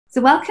So,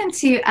 welcome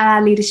to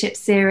our leadership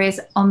series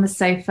on the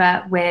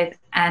sofa with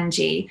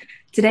Angie.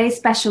 Today's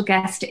special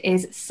guest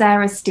is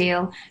Sarah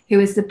Steele, who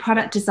is the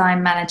product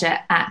design manager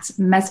at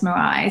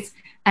Mesmerize,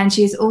 and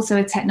she is also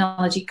a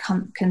technology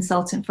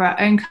consultant for our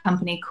own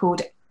company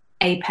called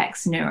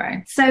Apex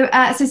Neuro. So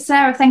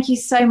Sarah, thank you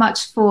so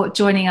much for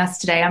joining us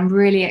today. I'm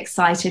really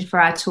excited for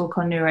our talk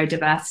on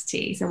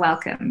neurodiversity. So,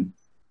 welcome.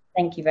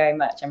 Thank you very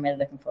much. I'm really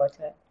looking forward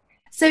to it.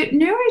 So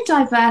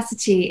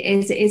neurodiversity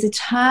is a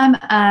term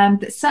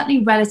that's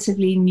certainly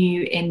relatively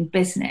new in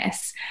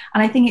business,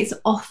 and I think it's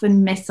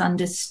often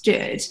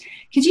misunderstood.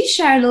 Could you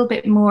share a little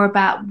bit more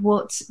about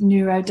what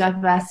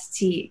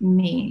neurodiversity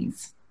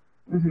means?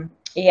 Mm-hmm.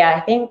 Yeah, I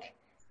think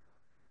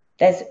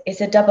it's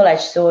a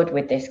double-edged sword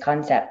with this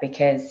concept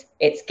because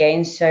it's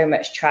gained so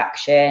much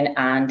traction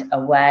and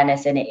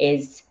awareness, and it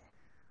is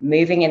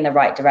moving in the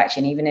right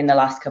direction. Even in the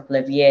last couple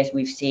of years,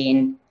 we've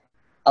seen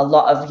a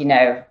lot of,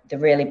 the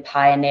really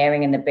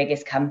pioneering and the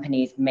biggest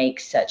companies make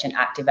such an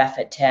active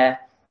effort to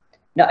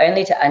not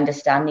only to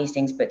understand these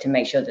things, but to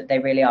make sure that they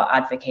really are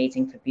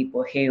advocating for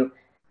people who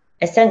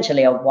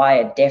essentially are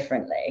wired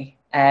differently.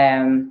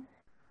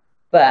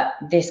 But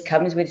this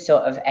comes with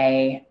sort of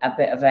a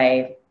bit of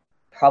a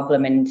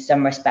problem in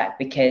some respect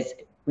because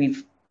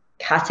we've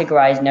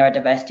categorized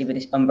neurodiversity with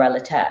this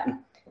umbrella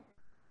term.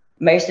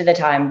 Most of the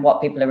time, what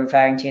people are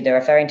referring to, they're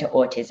referring to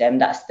autism.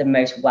 That's the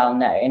most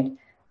well-known.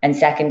 And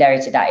secondary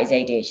to that is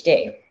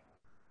ADHD.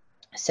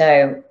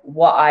 So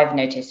what I've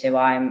noticed,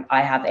 I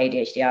have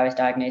ADHD. I was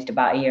diagnosed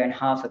about 1.5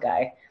 years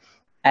ago.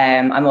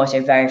 I'm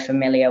also very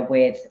familiar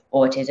with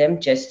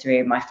autism just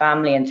through my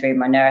family and through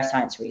my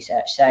neuroscience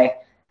research. So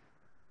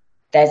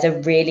there's a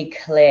really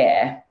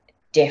clear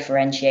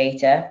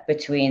differentiator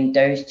between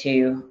those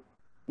two,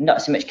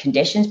 not so much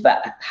conditions,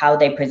 but how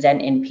they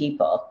present in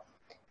people.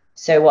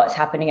 So what's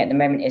happening at the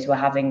moment is we're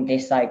having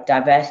this like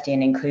diversity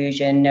and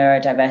inclusion,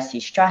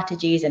 neurodiversity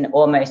strategies, and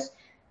almost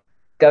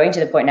going to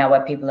the point now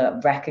where people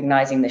are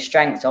recognizing the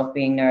strengths of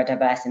being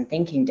neurodiverse and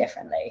thinking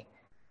differently.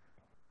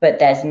 But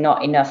there's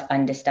not enough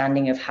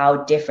understanding of how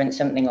different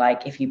something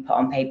like if you put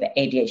on paper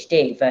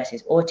ADHD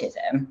versus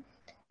autism,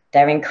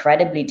 they're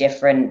incredibly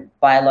different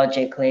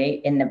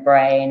biologically in the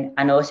brain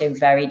and also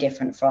very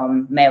different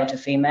from male to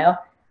female.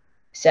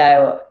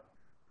 So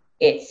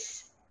it's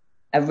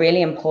a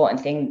really important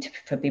thing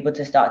for people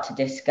to start to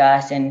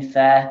discuss and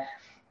for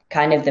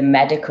kind of the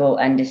medical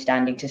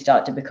understanding to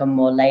start to become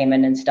more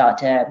layman and start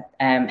to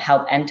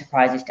help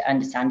enterprises to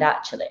understand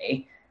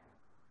actually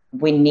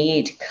we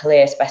need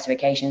clear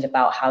specifications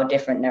about how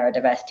different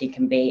neurodiversity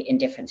can be in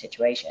different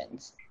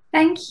situations.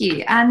 Thank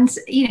you. And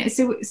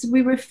so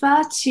we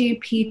refer to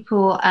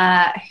people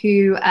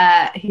who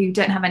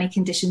don't have any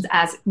conditions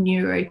as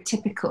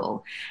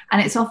neurotypical,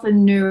 and it's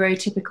often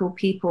neurotypical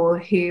people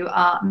who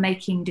are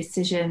making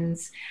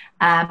decisions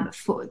to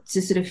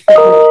sort of fit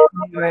a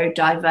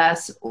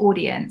neurodiverse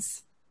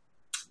audience.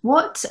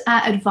 What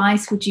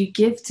advice would you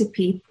give to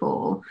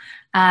people?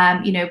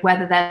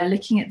 Whether they're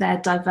looking at their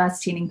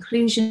diversity and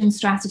inclusion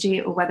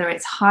strategy or whether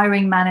it's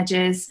hiring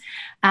managers,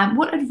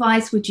 what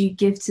advice would you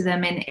give to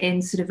them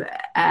in sort of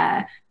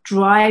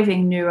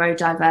driving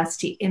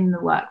neurodiversity in the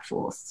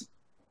workforce?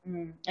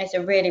 It's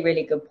a really,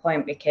 really good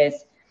point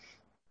because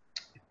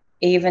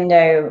even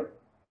though,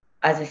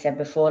 as I said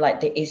before,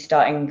 like it is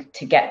starting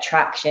to get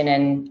traction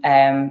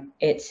and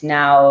it's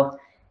now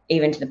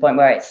even to the point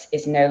where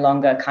it's no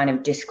longer kind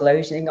of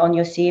disclosing on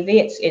your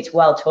CV, it's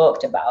well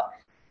talked about.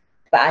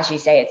 But as you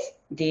say,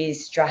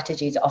 these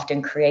strategies are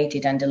often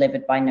created and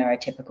delivered by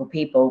neurotypical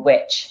people,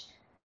 which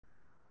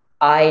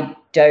I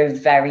dove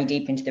very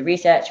deep into the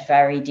research,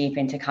 very deep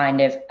into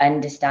kind of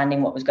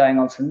understanding what was going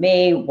on for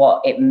me,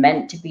 what it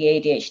meant to be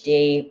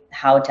ADHD,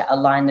 how to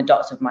align the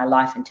dots of my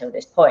life until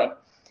this point.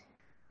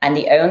 And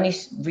the only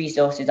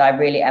resources I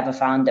really ever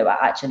found that were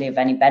actually of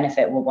any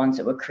benefit were ones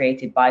that were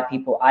created by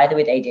people either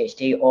with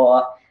ADHD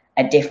or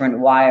a different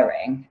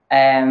wiring.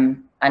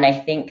 And I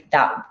think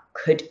that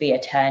could be a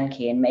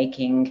turnkey in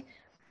making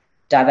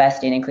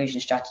diversity and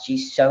inclusion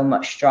strategies so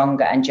much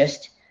stronger and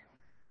just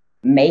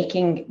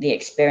making the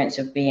experience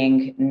of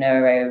being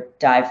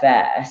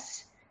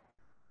neurodiverse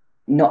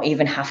not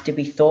even have to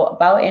be thought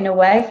about in a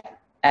way,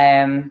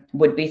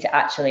 would be to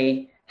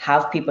actually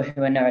have people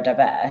who are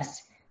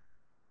neurodiverse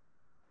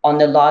on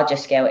the larger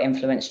scale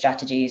influence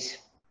strategies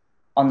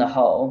on the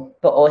whole,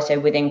 but also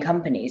within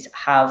companies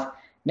have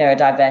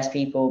neurodiverse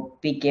people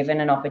be given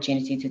an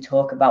opportunity to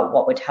talk about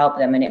what would help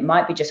them. And it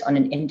might be just on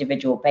an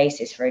individual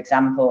basis. For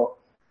example,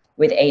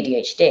 with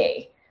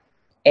ADHD,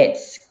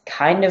 it's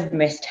kind of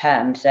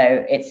mistermed.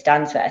 So it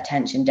stands for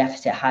attention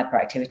deficit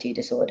hyperactivity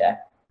disorder.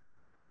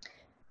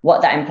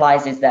 What that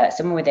implies is that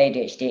someone with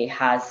ADHD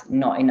has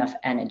not enough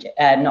energy,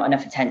 not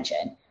enough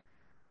attention.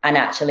 And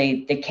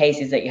actually the case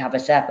is that you have a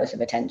surplus of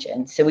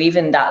attention. So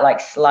even that like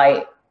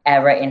slight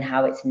error in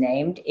how it's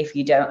named, if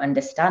you don't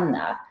understand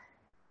that,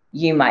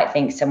 you might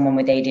think someone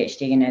with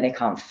ADHD, they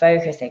can't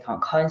focus, they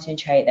can't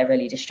concentrate, they're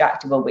really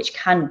distractible, which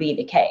can be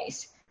the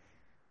case.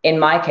 In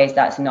my case,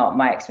 that's not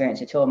my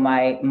experience at all.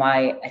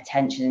 My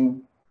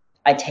attention,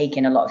 I take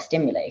in a lot of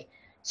stimuli.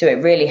 So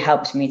it really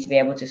helps me to be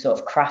able to sort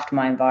of craft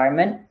my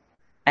environment.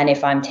 And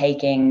if I'm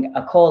taking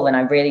a call and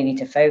I really need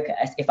to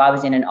focus, if I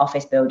was in an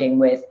office building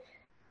with,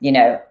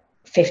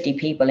 50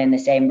 people in the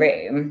same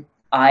room,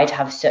 I'd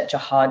have such a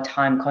hard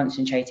time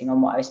concentrating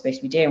on what I was supposed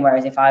to be doing.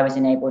 Whereas if I was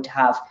enabled to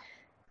have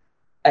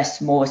a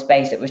small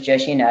space that was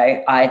just,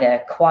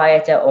 either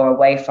quieter or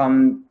away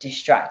from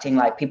distracting,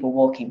 like people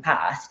walking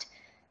past,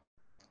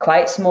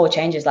 quite small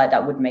changes like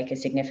that would make a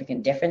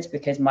significant difference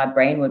because my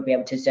brain would be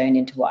able to zone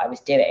into what I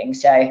was doing.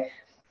 So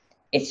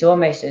it's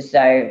almost as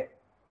though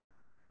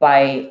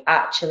by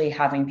actually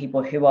having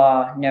people who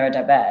are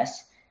neurodiverse,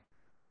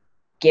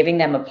 giving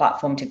them a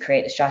platform to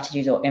create the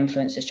strategies or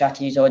influence the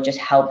strategies or just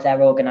help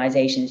their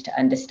organizations to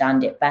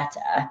understand it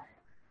better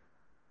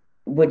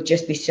would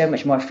just be so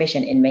much more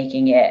efficient in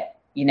making it,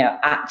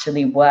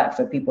 actually work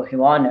for people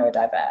who are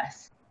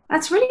neurodiverse.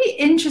 That's really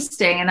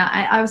interesting. And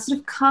I was sort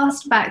of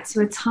cast back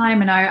to a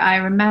time, and I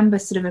remember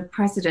sort of a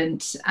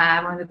president,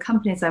 one of the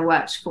companies I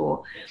worked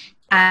for,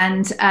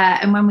 and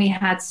when we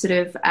had sort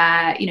of,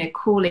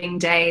 calling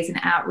days and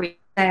outreach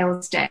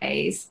sales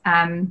days,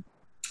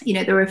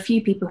 there were a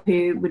few people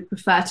who would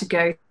prefer to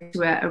go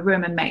to a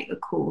room and make the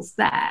calls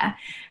there.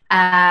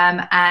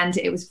 And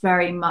it was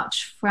very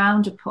much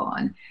frowned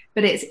upon.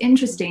 But it's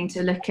interesting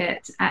to look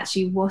at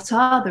actually what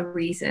are the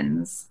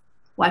reasons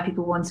why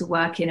people want to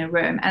work in a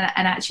room,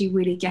 and actually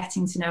really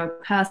getting to know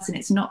a person.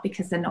 It's not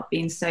because they're not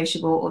being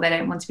sociable or they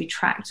don't want to be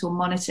tracked or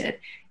monitored.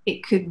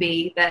 It could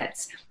be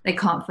that they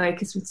can't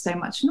focus with so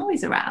much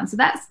noise around. So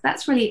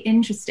that's really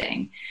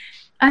interesting.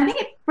 I think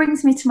it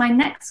brings me to my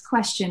next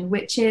question,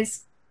 which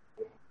is,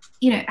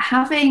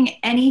 having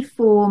any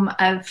form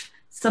of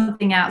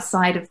something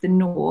outside of the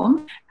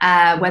norm,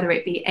 whether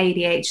it be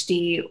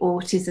ADHD,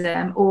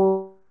 autism,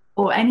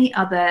 or any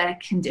other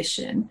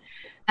condition,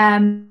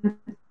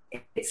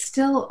 it's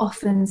still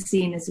often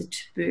seen as a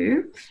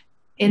taboo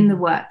in the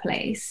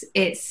workplace.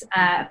 It's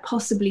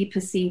possibly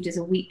perceived as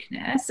a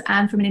weakness.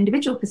 And from an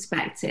individual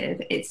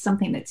perspective, it's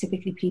something that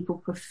typically people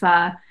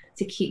prefer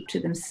to keep to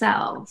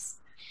themselves.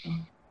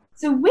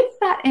 So with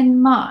that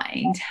in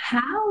mind,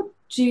 how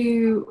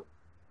do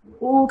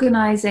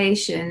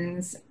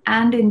organizations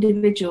and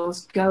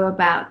individuals go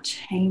about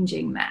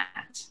changing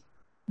that?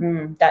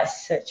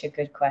 That's such a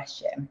good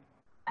question.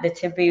 The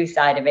taboo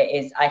side of it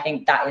is, I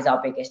think that is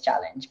our biggest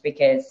challenge,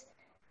 because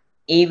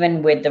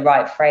even with the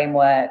right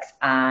frameworks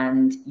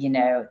and,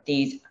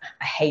 these,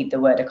 I hate the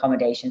word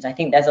accommodations. I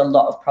think there's a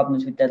lot of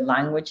problems with the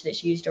language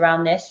that's used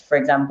around this. For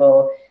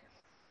example,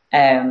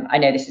 I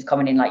know this is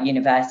common in like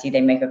university,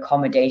 they make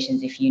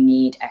accommodations if you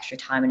need extra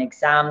time in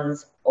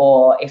exams,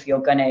 or if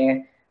you're going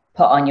to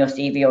put on your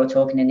CV or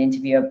talk in an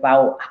interview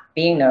about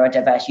being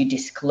neurodiverse, you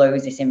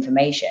disclose this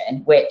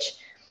information, which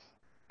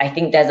I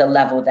think there's a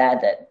level there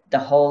that the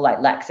whole like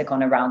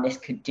lexicon around this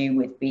could do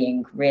with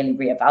being really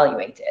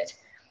reevaluated.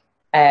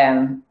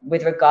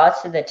 With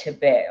regards to the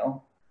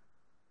taboo,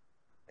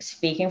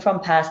 speaking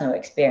from personal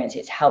experience,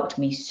 it's helped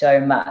me so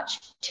much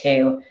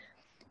to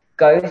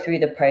go through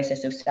the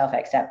process of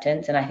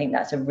self-acceptance. And I think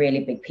that's a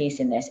really big piece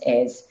in this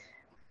is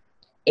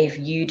if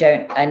you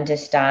don't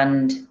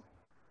understand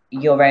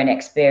your own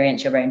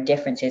experience, your own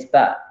differences.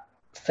 But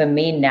for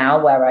me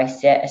now, where I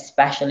sit,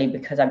 especially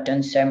because I've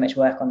done so much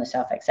work on the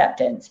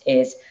self-acceptance,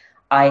 is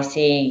I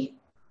see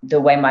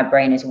the way my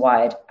brain is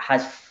wired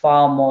has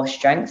far more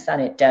strengths than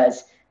it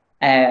does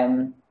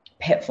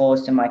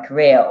pitfalls to my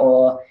career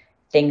or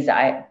things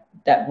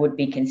that would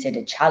be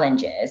considered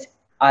challenges.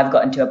 I've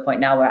gotten to a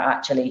point now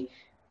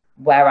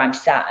where I'm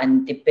sat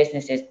and the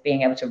businesses,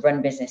 being able to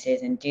run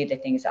businesses and do the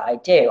things that I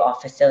do, are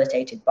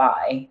facilitated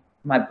by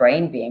my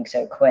brain being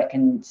so quick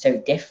and so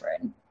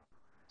different.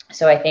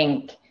 So I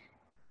think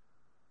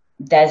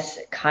there's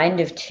kind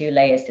of two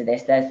layers to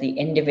this. There's the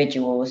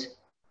individual's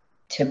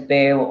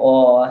taboo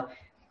or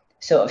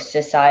sort of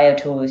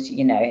societal's,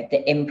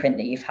 the imprint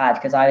that you've had,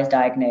 because I was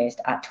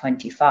diagnosed at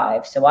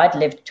 25. So I'd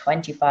lived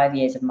 25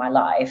 years of my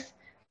life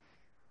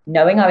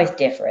knowing I was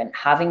different,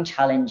 having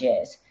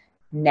challenges,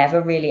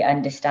 never really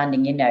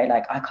understanding,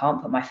 like I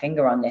can't put my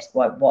finger on this,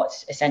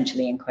 what's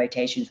essentially in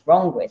quotations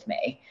wrong with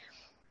me.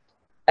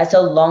 It's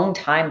a long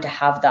time to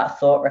have that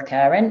thought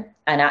recurrent.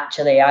 And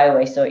actually, I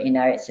always thought,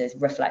 it's a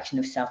reflection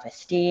of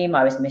self-esteem.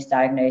 I was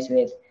misdiagnosed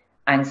with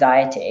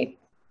anxiety.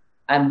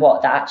 And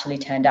what that actually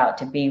turned out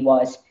to be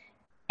was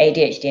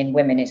ADHD in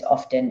women is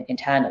often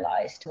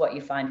internalized. What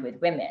you find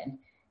with women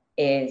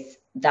is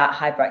that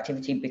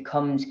hyperactivity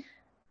becomes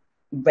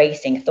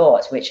racing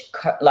thoughts, which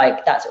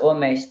that's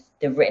almost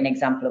the written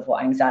example of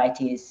what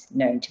anxiety is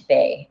known to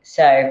be.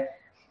 So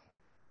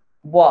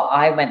what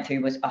I went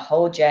through was a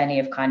whole journey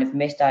of kind of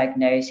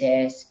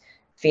misdiagnosis,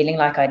 feeling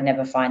like I'd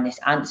never find this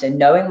answer,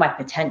 knowing my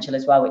potential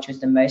as well, which was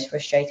the most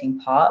frustrating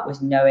part,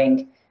 was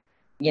knowing,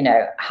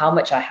 how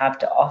much I have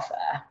to offer.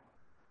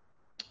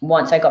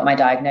 Once I got my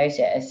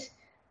diagnosis,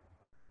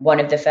 one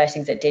of the first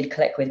things that did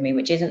click with me,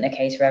 which isn't the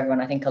case for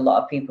everyone, I think a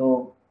lot of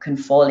people can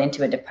fall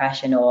into a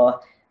depression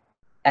or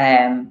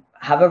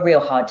have a real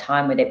hard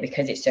time with it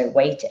because it's so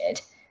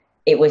weighted.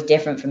 It was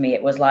different for me.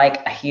 It was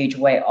like a huge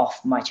weight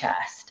off my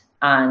chest.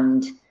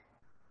 And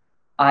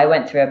I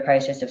went through a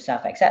process of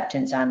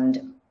self-acceptance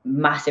and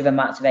massive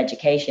amounts of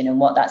education. And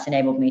what that's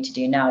enabled me to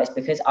do now is,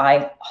 because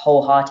I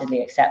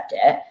wholeheartedly accept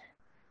it,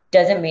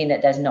 doesn't mean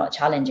that there's not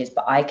challenges,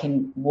 but I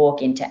can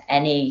walk into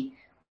any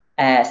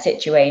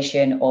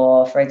situation.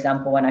 Or, for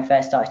example, when I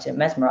first started at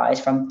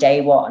Mesmerize, from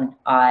day one,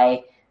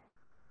 I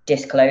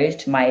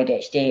disclosed my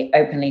ADHD,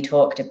 openly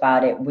talked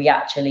about it. We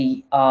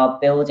actually are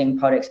building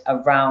products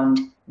around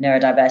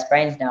neurodiverse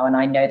brains now. And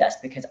I know that's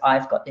because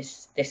I've got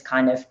this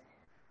kind of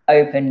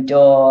open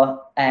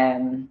door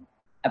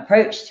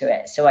approach to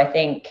it. So I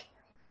think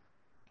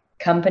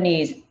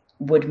companies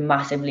would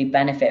massively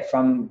benefit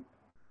from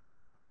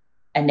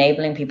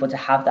enabling people to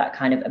have that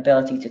kind of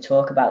ability to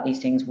talk about these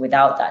things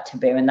without that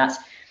taboo. And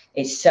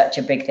it's such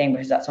a big thing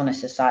because that's on a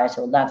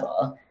societal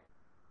level.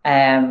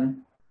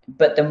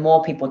 But the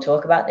more people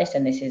talk about this,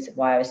 and this is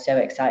why I was so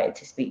excited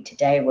to speak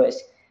today, was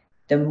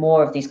the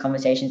more of these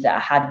conversations that I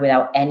had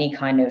without any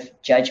kind of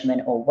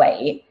judgment or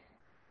weight,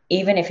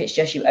 even if it's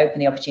just you open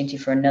the opportunity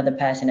for another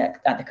person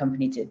at the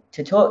company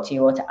to talk to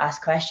you, or to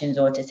ask questions,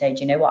 or to say,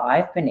 do you know what,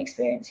 I've been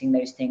experiencing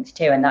those things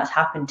too, and that's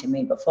happened to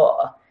me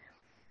before.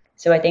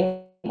 So I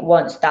think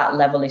once that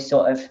level is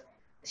sort of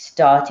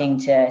starting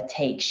to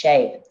take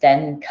shape,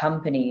 then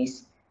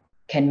companies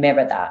can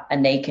mirror that,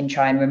 and they can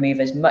try and remove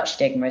as much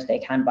stigma as they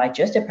can by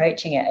just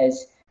approaching it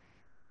as,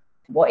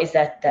 what is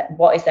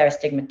there a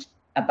stigma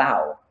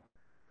about?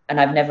 And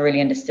I've never really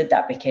understood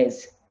that,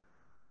 because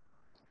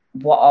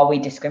what are we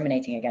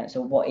discriminating against,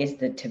 or what is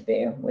the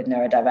taboo with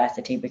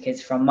neurodiversity?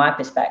 Because from my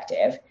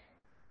perspective,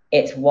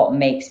 it's what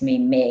makes me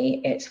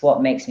me. It's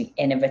what makes me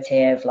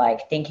innovative,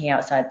 like thinking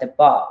outside the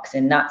box.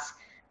 And that's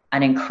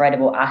an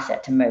incredible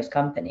asset to most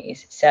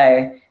companies.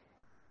 So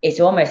it's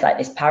almost like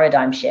this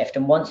paradigm shift.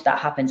 And once that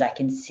happens, I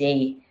can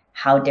see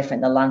how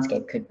different the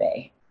landscape could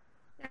be.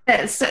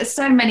 There's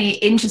so many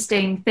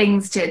interesting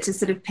things to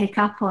sort of pick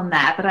up on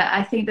there, but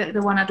I think that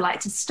the one I'd like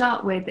to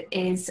start with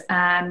is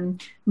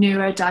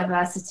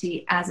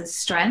neurodiversity as a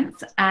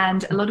strength.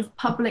 And a lot of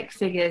public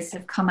figures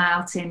have come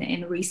out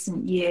in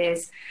recent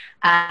years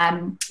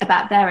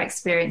about their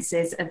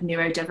experiences of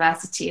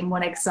neurodiversity. And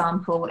one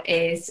example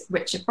is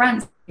Richard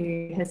Branson,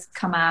 who has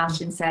come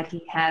out and said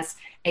he has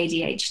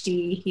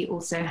ADHD. He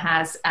also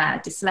has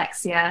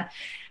dyslexia.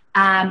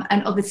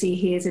 And obviously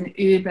he is an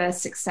uber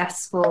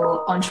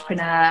successful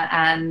entrepreneur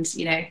and,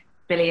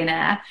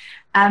 billionaire.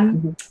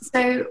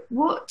 So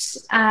what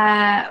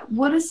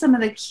are some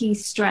of the key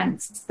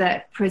strengths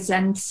that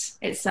present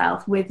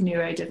itself with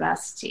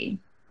neurodiversity?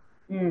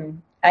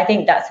 I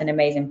think that's an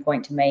amazing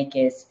point to make,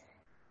 is,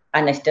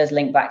 and this does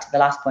link back to the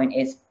last point,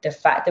 is the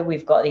fact that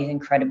we've got these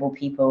incredible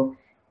people,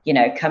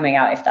 coming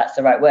out, if that's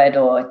the right word,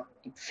 or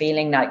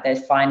feeling like they're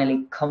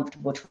finally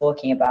comfortable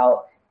talking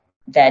about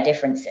their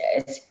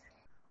differences.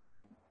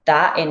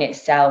 That in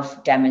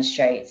itself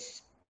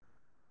demonstrates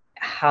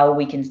how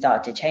we can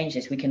start to change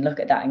this. We can look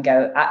at that and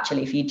go,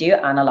 actually, if you do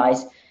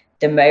analyze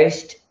the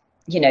most,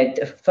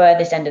 the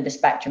furthest end of the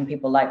spectrum,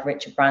 people like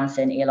Richard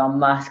Branson, Elon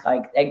Musk,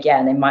 like,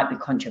 again, they might be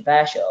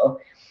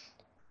controversial,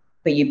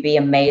 but you'd be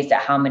amazed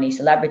at how many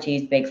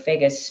celebrities, big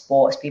figures,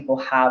 sports people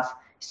have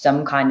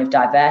some kind of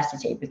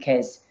diversity.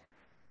 Because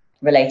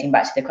relating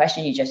back to the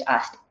question you just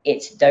asked,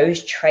 it's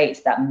those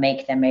traits that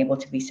make them able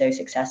to be so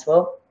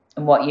successful.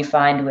 And what you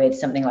find with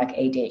something like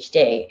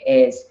ADHD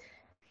is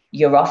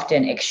you're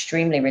often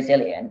extremely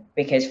resilient,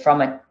 because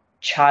from a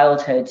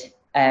childhood,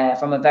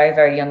 from a very,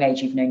 very young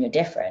age, you've known you're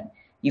different.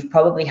 You've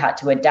probably had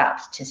to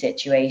adapt to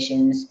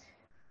situations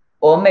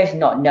almost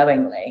not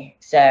knowingly.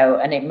 So,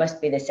 and it must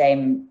be the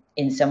same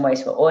in some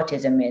ways for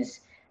autism, is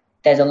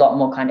there's a lot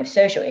more kind of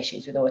social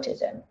issues with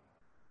autism.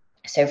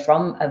 So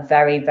from a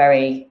very,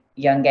 very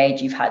young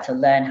age, you've had to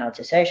learn how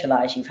to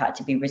socialize. You've had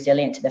to be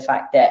resilient to the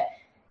fact that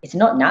it's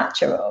not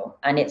natural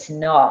and it's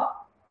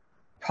not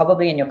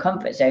probably in your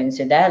comfort zone.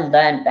 So they're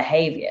learned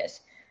behaviors.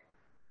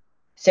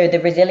 So the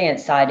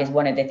resilience side is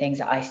one of the things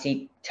that I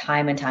see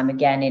time and time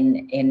again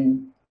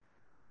in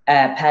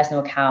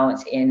personal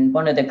accounts. In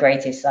one of the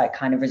greatest like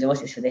kind of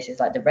resources for this is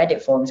like the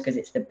Reddit forums, because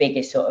it's the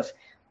biggest sort of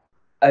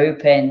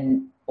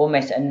open,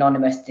 almost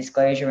anonymous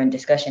disclosure and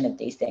discussion of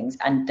these things.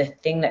 And the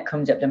thing that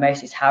comes up the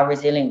most is how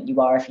resilient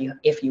you are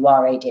if you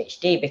are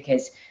ADHD,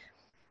 because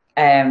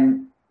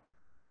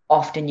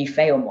often you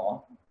fail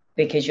more,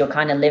 because you're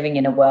kind of living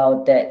in a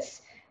world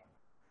that's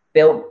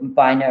built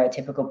by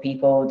neurotypical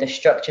people. The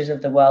structures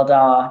of the world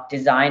are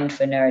designed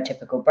for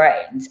neurotypical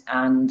brains.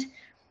 And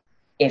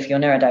if you're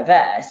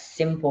neurodiverse,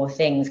 simple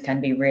things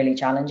can be really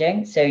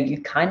challenging. So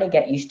you kind of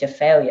get used to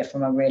failure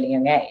from a really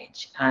young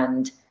age.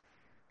 And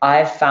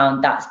I've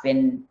found that's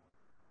been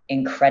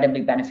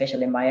incredibly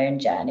beneficial in my own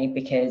journey,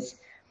 because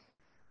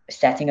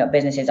setting up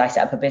businesses, I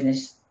set up a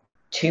business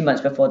 2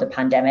 months before the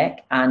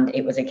pandemic, and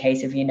it was a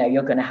case of,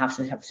 you're going to have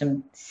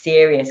some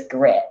serious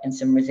grit and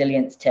some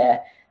resilience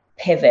to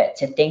pivot,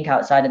 to think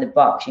outside of the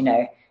box.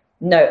 No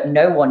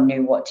one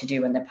knew what to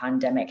do when the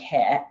pandemic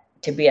hit.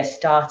 To be a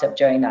startup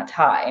during that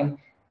time,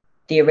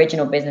 the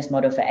original business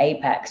model for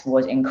Apex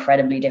was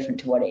incredibly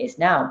different to what it is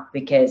now,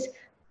 because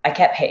I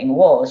kept hitting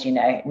walls.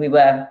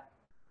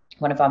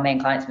 One of our main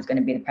clients was going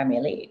to be the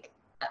Premier League.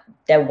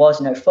 there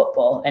was no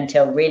football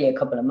until really a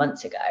couple of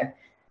months ago.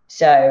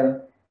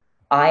 So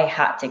I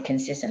had to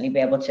consistently be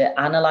able to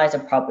analyze a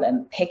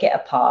problem, pick it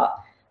apart,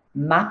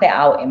 map it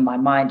out in my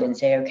mind and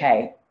say,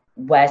 okay,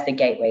 where's the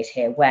gateways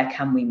here? Where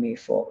can we move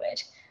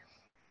forward?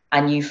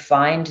 And you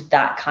find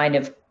that kind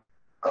of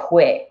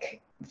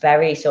quick,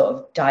 very sort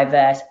of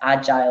diverse,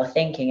 agile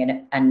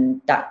thinking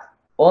and that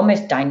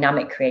almost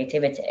dynamic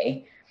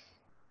creativity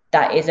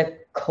that is a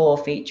core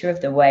feature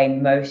of the way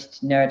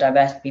most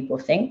neurodiverse people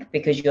think,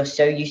 because you're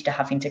so used to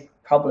having to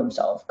problem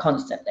solve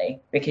constantly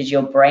because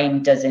your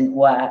brain doesn't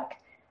work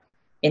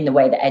in the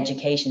way that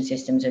education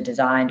systems are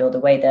designed or the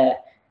way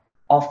that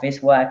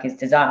office work is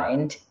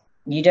designed.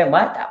 You don't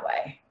work that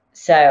way.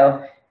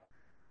 So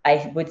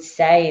I would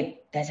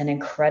say there's an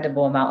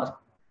incredible amount of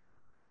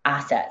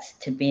assets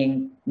to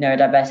being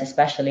neurodiverse,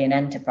 especially in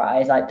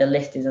enterprise. Like, the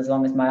list is as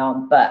long as my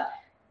arm, but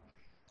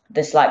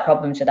the slight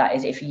problem to that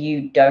is if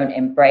you don't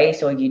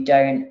embrace or you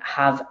don't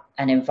have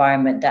an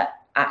environment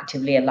that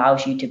actively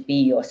allows you to be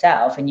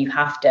yourself, and you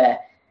have to,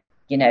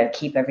 you know,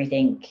 keep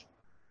everything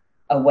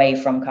away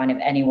from kind of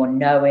anyone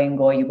knowing,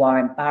 or you are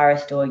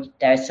embarrassed, or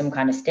there's some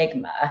kind of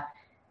stigma,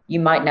 you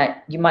might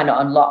not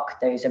unlock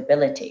those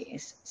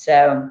abilities.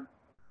 So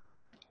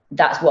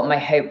that's what my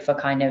hope for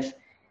kind of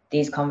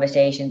these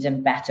conversations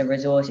and better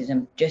resources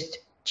and just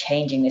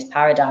changing this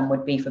paradigm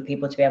would be, for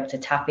people to be able to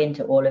tap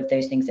into all of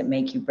those things that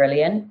make you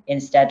brilliant,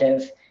 instead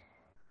of,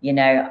 you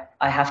know,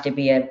 I have to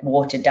be a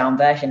watered down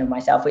version of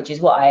myself, which is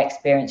what I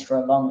experienced for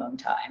a long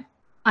time.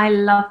 I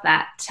love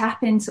that.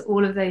 Tap into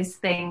all of those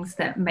things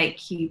that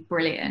make you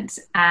brilliant.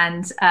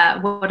 And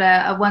what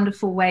a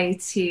wonderful way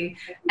to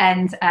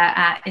end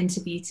our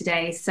interview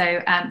today. So,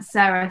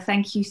 Sarah,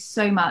 thank you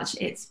so much.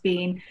 It's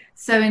been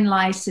so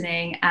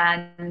enlightening.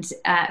 And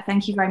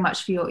thank you very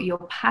much for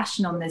your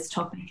passion on this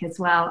topic as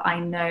well. I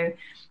know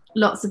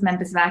lots of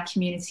members of our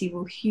community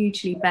will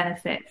hugely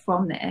benefit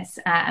from this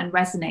and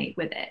resonate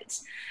with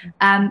it.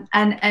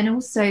 And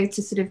also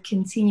to sort of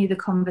continue the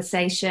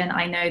conversation,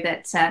 I know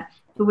that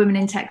for Women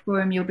in Tech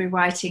Forum, you'll be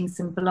writing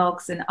some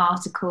blogs and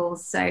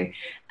articles. So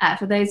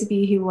for those of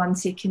you who want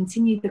to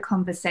continue the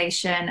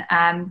conversation,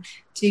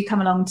 do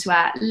come along to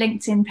our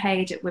LinkedIn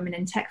page at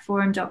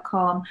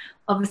womenintechforum.com.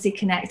 Obviously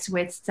connect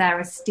with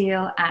Sarah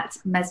Steele at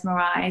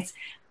Mesmerize.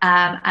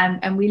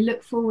 And we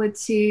look forward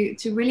to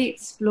really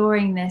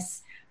exploring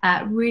this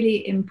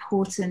really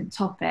important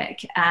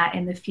topic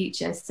in the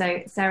future.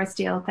 So Sarah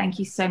Steele, thank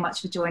you so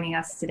much for joining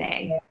us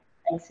today.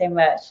 Thanks so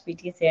much. Speak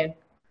to you soon.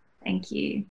 Thank you.